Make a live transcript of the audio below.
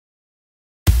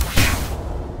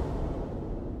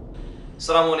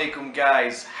Assalamu alaikum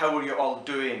guys, how are you all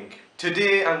doing?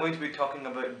 Today I'm going to be talking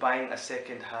about buying a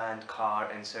second-hand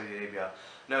car in Saudi Arabia.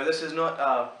 Now this is not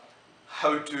a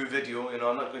how-to video,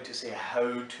 I'm not going to say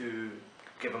how to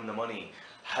give them the money,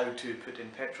 how to put in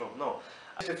petrol, no.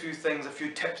 Just a few things, a few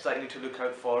tips that you need to look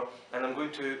out for, and I'm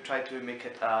going to try to make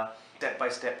it a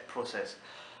step-by-step process.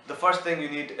 The first thing you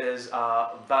need is a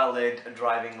valid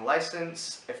driving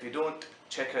license. If you don't,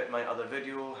 check out my other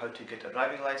video, how to get a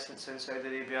driving license in Saudi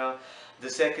Arabia. The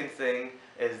second thing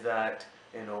is that,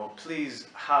 please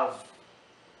have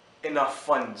enough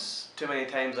funds. Too many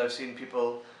times I've seen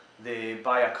people, they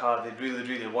buy a car they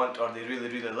really want or they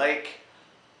really like.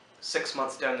 6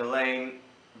 months down the line,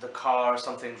 the car,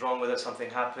 something's wrong with it, something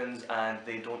happens and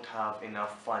they don't have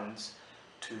enough funds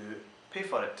to pay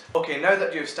for it. Okay, now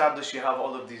that you've established you have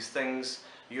all of these things,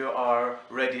 you are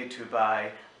ready to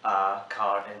buy a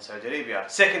car in Saudi Arabia.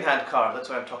 Second-hand car, that's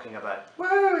what I'm talking about.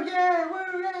 Woo, yeah,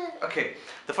 woo, yeah. Okay,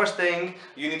 the first thing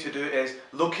you need to do is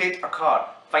locate a car.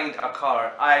 Find a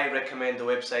car. I recommend the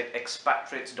website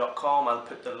expatriates.com. I'll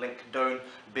put the link down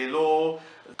below.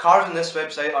 Cars on this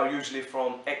website are usually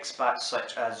from expats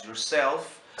such as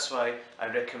yourself. That's why I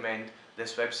recommend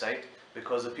this website,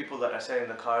 because the people that are selling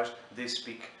the cars, they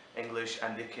speak English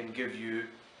and they can give you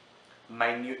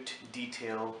minute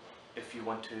detail if you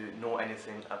want to know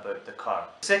anything about the car.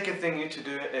 The second thing you need to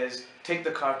do is take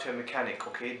the car to a mechanic,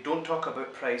 okay? Don't talk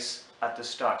about price at the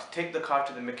start. Take the car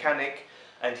to the mechanic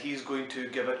and he's going to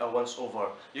give it a once over.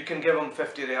 You can give him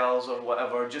 50 riyals or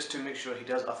whatever just to make sure he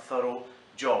does a thorough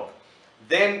job.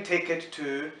 Then take it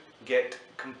to get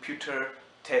computer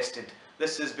tested.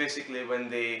 This is basically when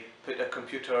they put a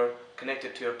computer, connect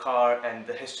it to your car, and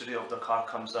the history of the car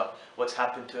comes up. What's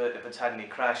happened to it, if it's had any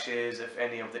crashes, if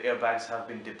any of the airbags have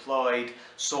been deployed,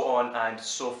 so on and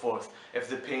so forth. If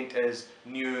the paint is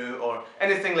new or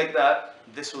anything like that,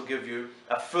 this will give you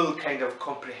a full kind of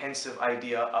comprehensive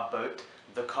idea about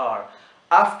the car.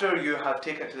 After you have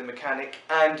taken it to the mechanic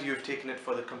and you've taken it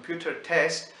for the computer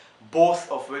test,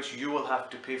 both of which you will have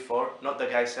to pay for, not the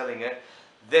guy selling it,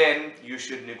 then you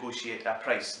should negotiate a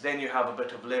price. Then you have a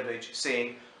bit of leverage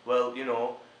saying, well,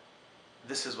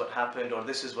 this is what happened, or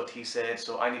this is what he said,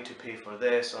 so I need to pay for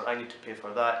this, or I need to pay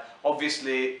for that.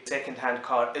 Obviously, second-hand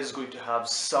car is going to have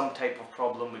some type of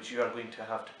problem which you are going to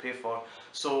have to pay for,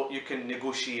 so you can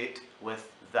negotiate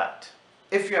with that.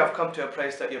 If you have come to a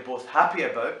price that you're both happy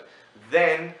about,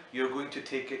 then you're going to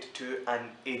take it to an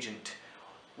agent.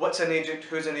 What's an agent?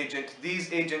 Who's an agent?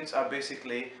 These agents are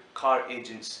basically car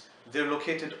agents. They're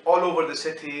located all over the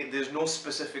city. There's no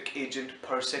specific agent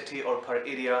per city or per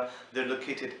area. They're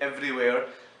located everywhere.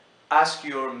 Ask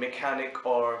your mechanic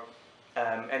or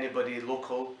anybody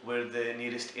local where the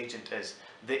nearest agent is.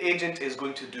 The agent is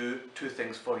going to do two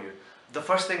things for you. The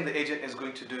first thing the agent is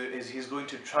going to do is he's going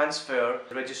to transfer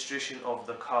the registration of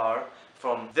the car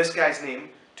from this guy's name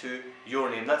to your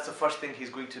name. That's the first thing he's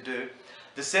going to do.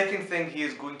 The second thing he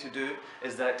is going to do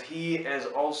is that he is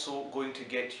also going to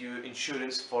get you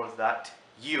insurance for that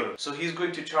year. So he's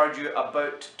going to charge you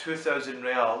about 2,000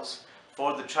 riyals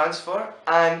for the transfer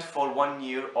and for 1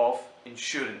 year of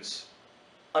insurance.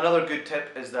 Another good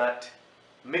tip is that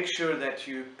make sure that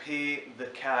you pay the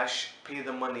cash, pay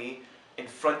the money in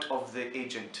front of the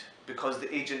agent, because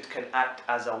the agent can act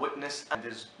as a witness and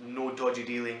there's no dodgy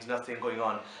dealings, nothing going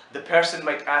on. The person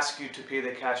might ask you to pay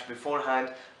the cash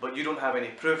beforehand, but you don't have any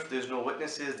proof, there's no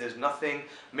witnesses, there's nothing.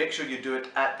 Make sure you do it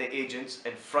at the agent's,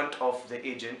 in front of the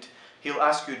agent. He'll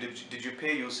ask you, did you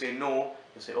pay? You'll say no.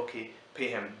 You'll say, okay, pay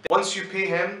him. Once you pay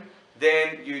him,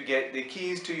 then you get the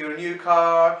keys to your new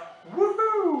car.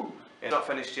 Woohoo! It's not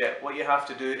finished yet. What you have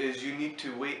to do is you need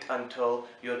to wait until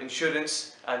your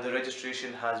insurance and the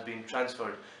registration has been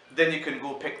transferred. Then you can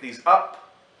go pick these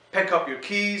up, pick up your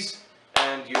keys,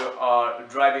 and you are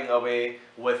driving away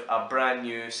with a brand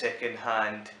new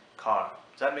second-hand car.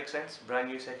 Does that make sense? Brand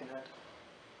new second-hand?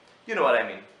 You know what I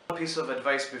mean. One piece of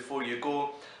advice before you go,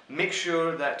 make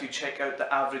sure that you check out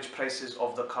the average prices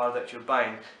of the car that you're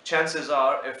buying. Chances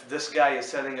are, if this guy is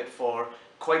selling it for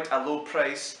quite a low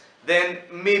price, then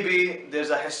maybe there's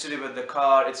a history with the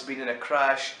car, it's been in a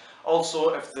crash.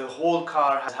 Also, if the whole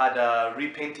car has had a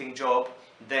repainting job,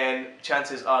 then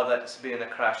chances are that it's been in a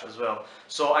crash as well.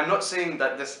 So I'm not saying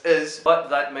that this is, but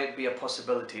that might be a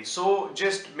possibility. So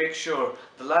just make sure.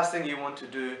 The last thing you want to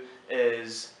do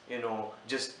is,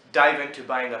 just dive into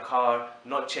buying a car,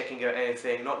 not checking out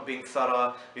anything, not being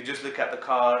thorough. You just look at the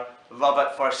car, love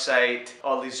at first sight,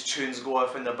 all these tunes go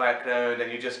off in the background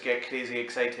and you just get crazy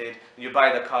excited. You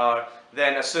buy the car,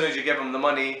 then as soon as you give him the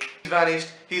money, he's vanished,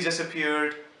 he's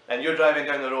disappeared, and you're driving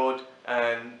down the road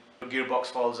and the gearbox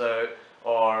falls out,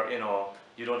 or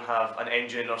you don't have an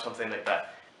engine or something like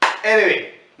that.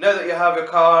 Anyway, now that you have your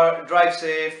car, drive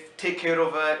safe, take care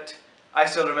of it. I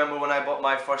still remember when I bought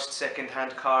my first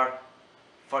second-hand car.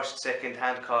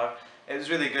 It was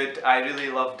really good, I really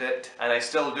loved it, and I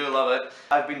still do love it.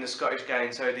 I've been the Scottish guy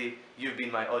in Saudi, you've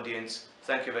been my audience.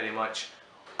 Thank you very much.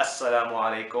 Assalamu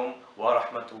alaikum wa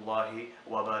rahmatullahi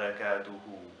wa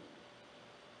barakatuhu.